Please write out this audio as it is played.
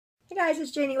Guys,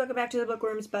 it's Janie. Welcome back to the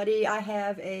Bookworms Buddy. I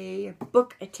have a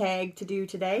book tag to do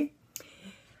today.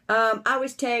 I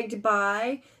was tagged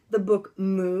by the Book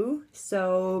Moo,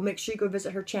 so make sure you go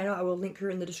visit her channel. I will link her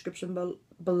in the description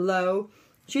below.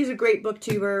 She's a great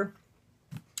booktuber.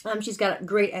 She's got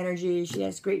great energy. She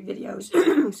has great videos.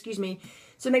 Excuse me.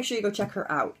 So make sure you go check her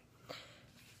out.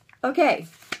 Okay,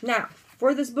 now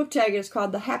for this book tag, it's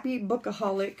called the Happy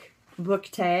Bookaholic book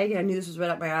tag. I knew this was right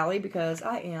up my alley because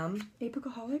I am a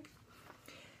bookaholic.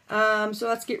 So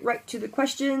let's get right to the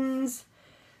questions.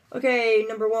 Okay,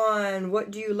 number one, what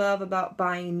do you love about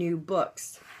buying new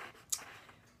books?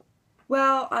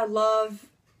 Well, what I love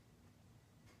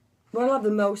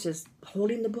the most is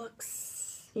holding the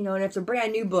books. You know, and if it's a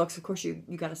brand new books, of course you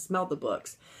got to smell the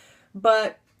books.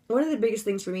 But one of the biggest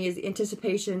things for me is the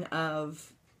anticipation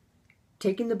of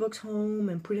taking the books home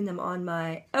and putting them on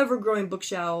my ever-growing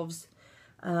bookshelves.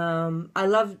 I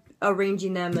love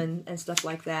arranging them and stuff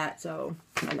like that, so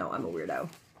I know I'm a weirdo.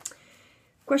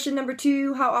 Question number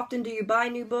two, how often do you buy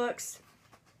new books?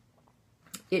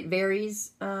 It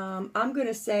varies. I'm going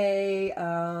to say,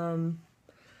 I'm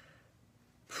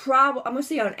going to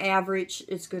say on average,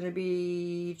 it's going to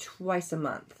be twice a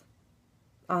month.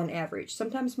 On average.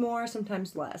 Sometimes more,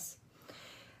 sometimes less.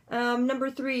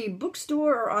 Number three,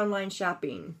 bookstore or online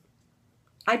shopping?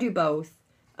 I do both.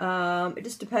 It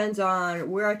just depends on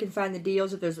where I can find the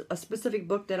deals. If there's a specific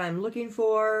book that I'm looking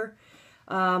for,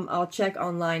 I'll check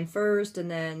online first and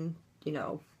then, you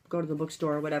know, go to the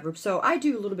bookstore or whatever. So I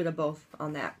do a little bit of both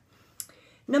on that.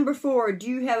 Number four, do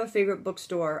you have a favorite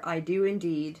bookstore? I do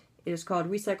indeed. It is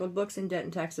called Recycled Books in Denton,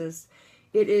 Texas.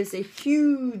 It is a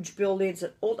huge building. It's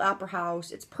an old opera house.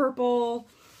 It's purple.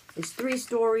 It's 3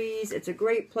 stories. It's a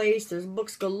great place. There's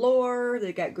books galore.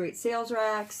 They got great sales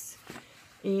racks.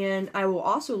 And I will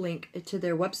also link to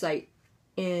their website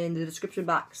in the description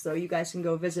box so you guys can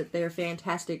go visit their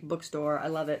fantastic bookstore. I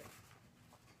love it.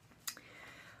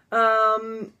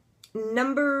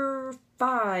 Number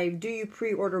 5, do you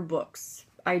pre-order books?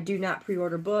 I do not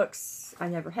pre-order books. I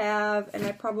never have, and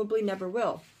I probably never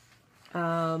will.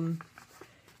 I'm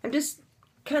just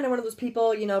kind of one of those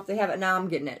people, you know, if they have it now, I'm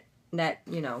getting it. And that,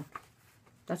 you know,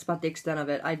 that's about the extent of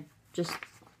it. I just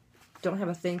don't have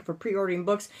a thing for pre-ordering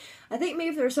books. I think maybe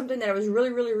if there was something that I was really,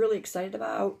 really, really excited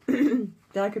about,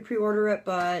 that I could pre-order it,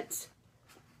 but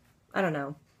I don't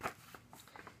know.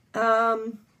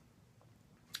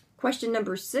 Question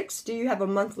number 6, do you have a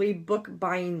monthly book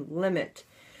buying limit?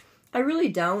 I really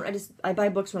don't. I buy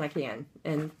books when I can,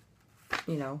 and,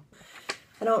 you know,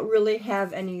 I don't really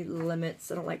have any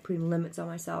limits. I don't like putting limits on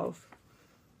myself.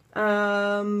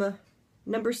 Number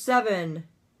 7,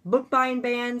 book buying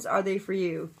bans, are they for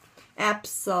you?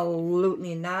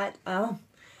 Absolutely not. I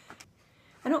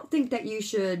don't think that you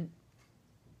should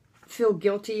feel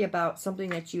guilty about something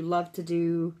that you love to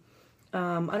do. I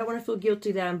don't want to feel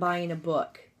guilty that I'm buying a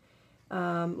book.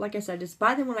 Like I said, just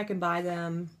buy them when I can buy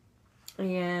them.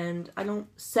 And I don't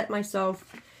set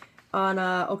myself on,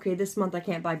 okay, this month I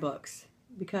can't buy books.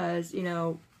 Because, you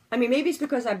know, I mean, maybe it's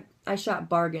because I shop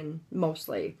bargain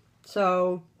mostly.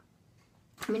 So,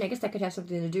 I mean, I guess that could have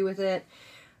something to do with it.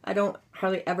 I don't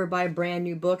hardly ever buy brand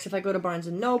new books. If I go to Barnes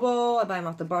 & Noble, I buy them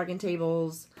off the bargain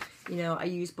tables. You know, I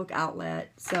use Book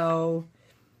Outlet. So,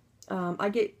 I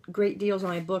get great deals on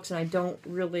my books, and I don't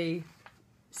really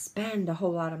spend a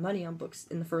whole lot of money on books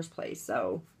in the first place.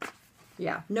 So,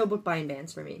 yeah, no book buying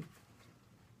bans for me.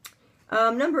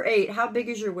 Number 8, how big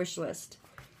is your wish list?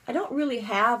 I don't really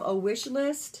have a wish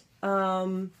list.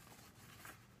 I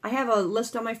have a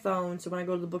list on my phone, so when I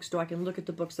go to the bookstore, I can look at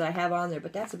the books that I have on there,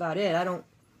 but that's about it. I don't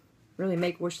really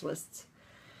make wish lists.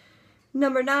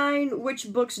 Number 9,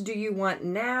 which books do you want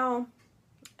now?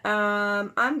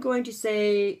 I'm going to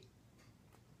say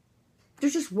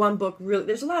there's just one book, really.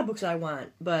 There's a lot of books that I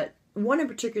want, but one in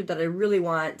particular that I really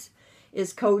want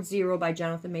is Code Zero by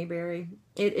Jonathan Mayberry.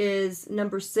 It is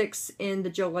number 6 in the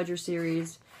Joe Ledger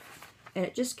series, and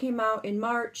it just came out in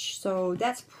March, so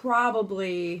that's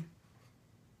probably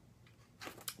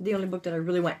the only book that I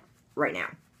really want right now.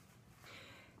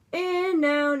 And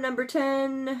now, number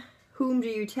 10, whom do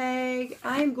you tag?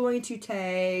 I'm going to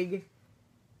tag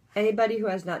anybody who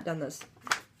has not done this.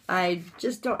 I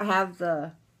just don't have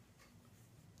the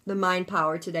mind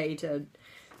power today to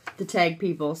tag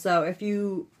people. So if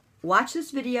you watch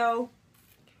this video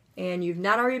and you've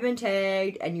not already been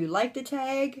tagged and you like the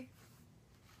tag,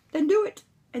 then do it.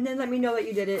 And then let me know that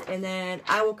you did it, and then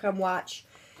I will come watch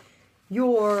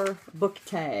your book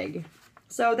tag.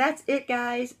 So that's it,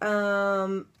 guys.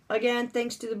 Again,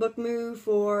 thanks to the Book Moo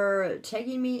for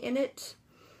tagging me in it.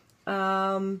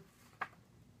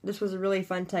 This was a really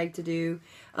fun tag to do.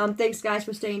 Thanks, guys,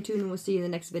 for staying tuned, and we'll see you in the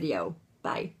next video.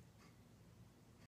 Bye.